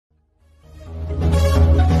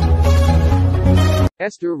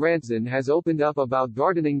Esther Rantzen has opened up about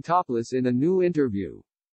gardening topless in a new interview.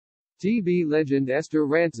 TV legend Esther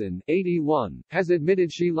Rantzen, 81, has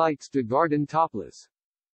admitted she likes to garden topless.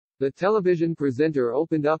 The television presenter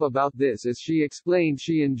opened up about this as she explained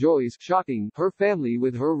she enjoys shocking her family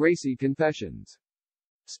with her racy confessions.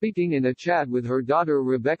 Speaking in a chat with her daughter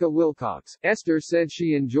Rebecca Wilcox, Esther said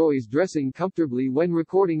she enjoys dressing comfortably when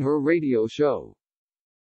recording her radio show.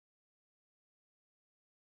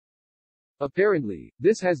 Apparently,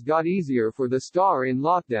 this has got easier for the star in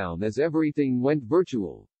lockdown as everything went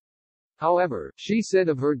virtual. However, she said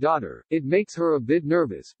of her daughter, "It makes her a bit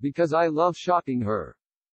nervous, because I love shocking her.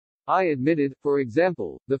 I admitted, for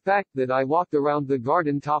example, the fact that I walked around the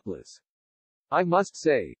garden topless. I must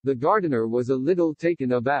say, the gardener was a little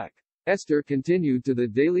taken aback." Esther continued to the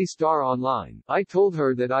Daily Star Online, "I told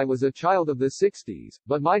her that I was a child of the 60s,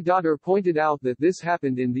 but my daughter pointed out that this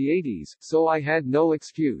happened in the 80s, so I had no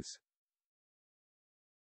excuse.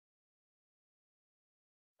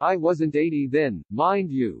 I wasn't 80 then, mind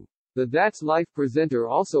you." The That's Life presenter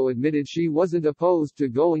also admitted she wasn't opposed to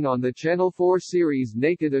going on the Channel 4 series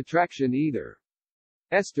Naked Attraction either.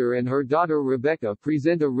 Esther and her daughter Rebecca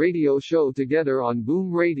present a radio show together on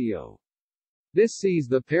Boom Radio. This sees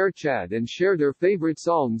the pair chat and share their favorite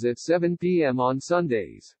songs at 7 p.m. on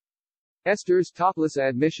Sundays. Esther's topless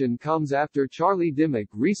admission comes after Charlie Dimmock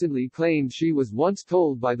recently claimed she was once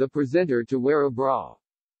told by the presenter to wear a bra.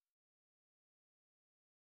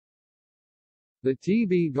 The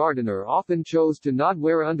TV gardener often chose to not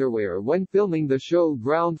wear underwear when filming the show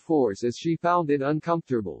Ground Force as she found it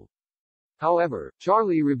uncomfortable. However,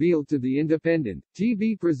 Charlie revealed to The Independent,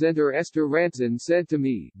 TV presenter Esther Rantzen said to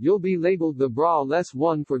me, "You'll be labeled the bra-less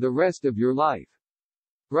one for the rest of your life."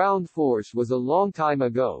 Ground Force was a long time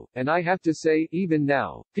ago, and I have to say, even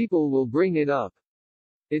now, people will bring it up.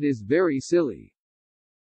 It is very silly.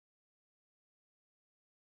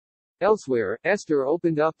 Elsewhere, Esther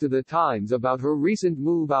opened up to The Times about her recent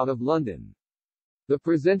move out of London. The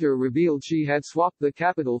presenter revealed she had swapped the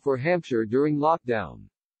capital for Hampshire during lockdown.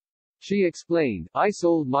 She explained, "I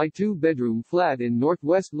sold my two-bedroom flat in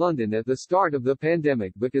northwest London at the start of the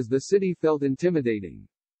pandemic because the city felt intimidating."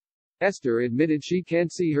 Esther admitted she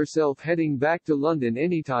can't see herself heading back to London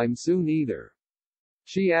anytime soon either.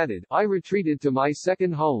 She added, "I retreated to my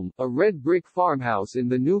second home, a red brick farmhouse in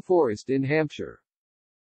the New Forest in Hampshire.